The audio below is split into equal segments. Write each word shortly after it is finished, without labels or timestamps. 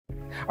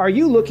Are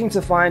you looking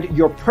to find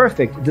your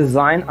perfect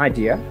design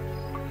idea?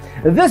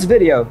 This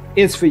video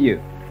is for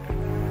you.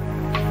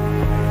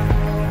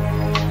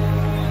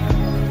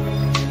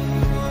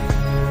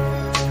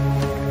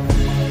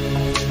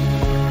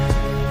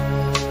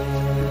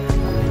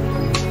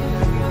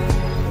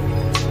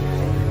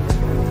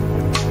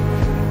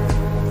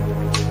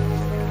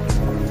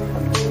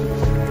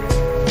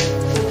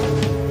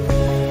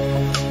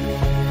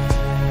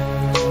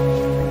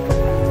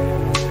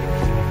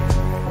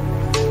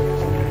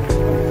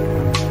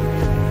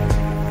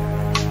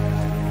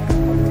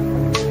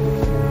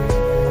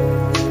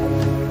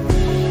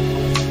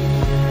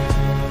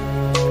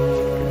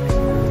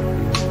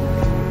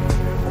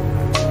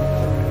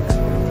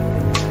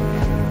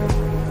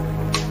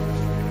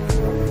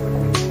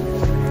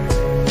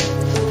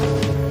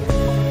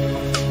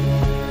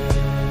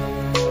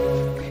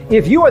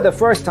 If you are the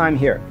first time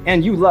here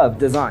and you love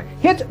design,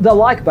 hit the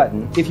like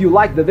button if you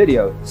like the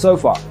video so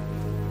far.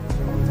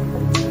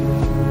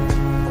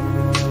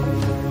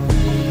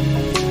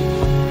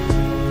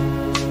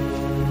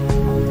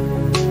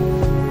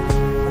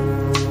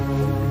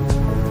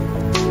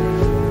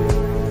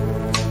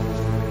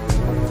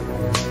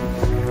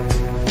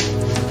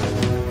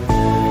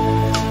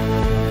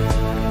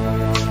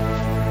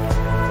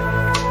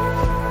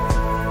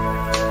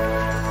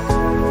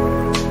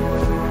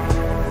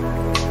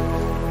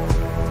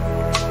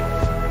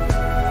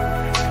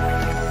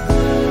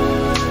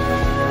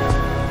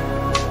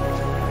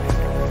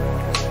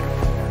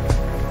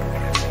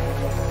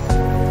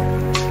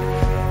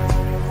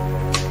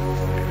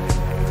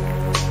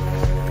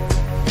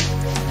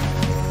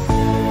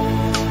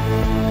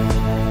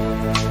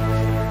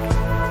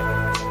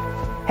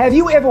 Have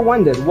you ever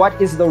wondered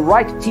what is the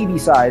right TV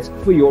size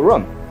for your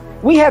room?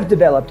 We have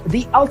developed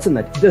the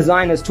ultimate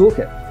designer's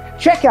toolkit.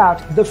 Check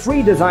out the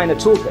free designer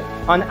toolkit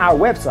on our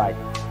website,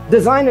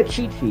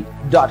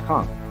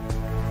 designercheatsheet.com.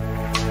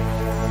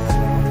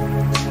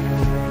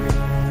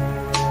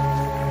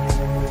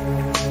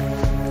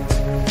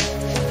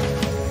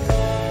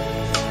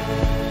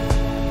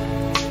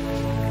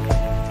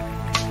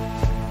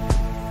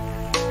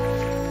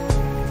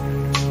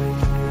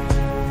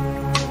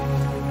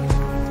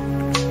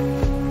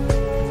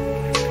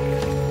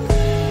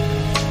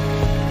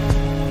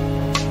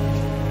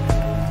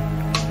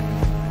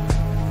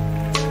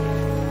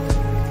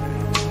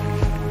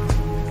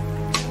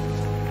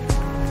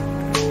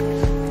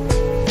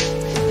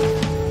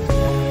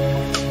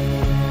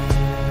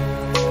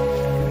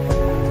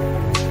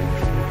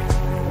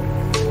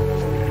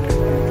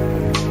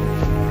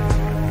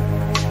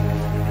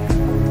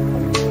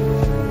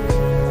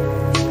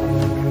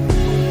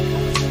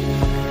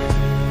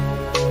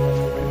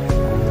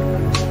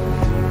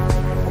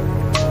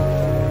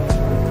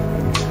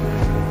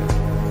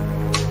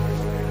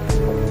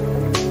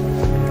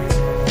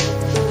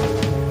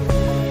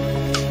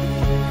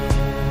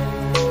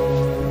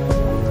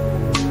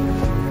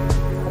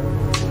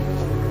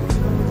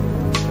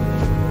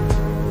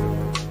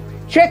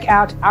 Check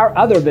out our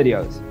other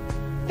videos.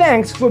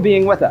 Thanks for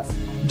being with us.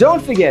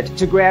 Don't forget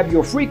to grab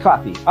your free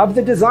copy of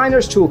the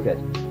Designer's Toolkit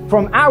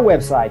from our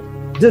website,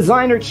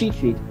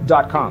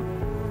 designercheatsheet.com.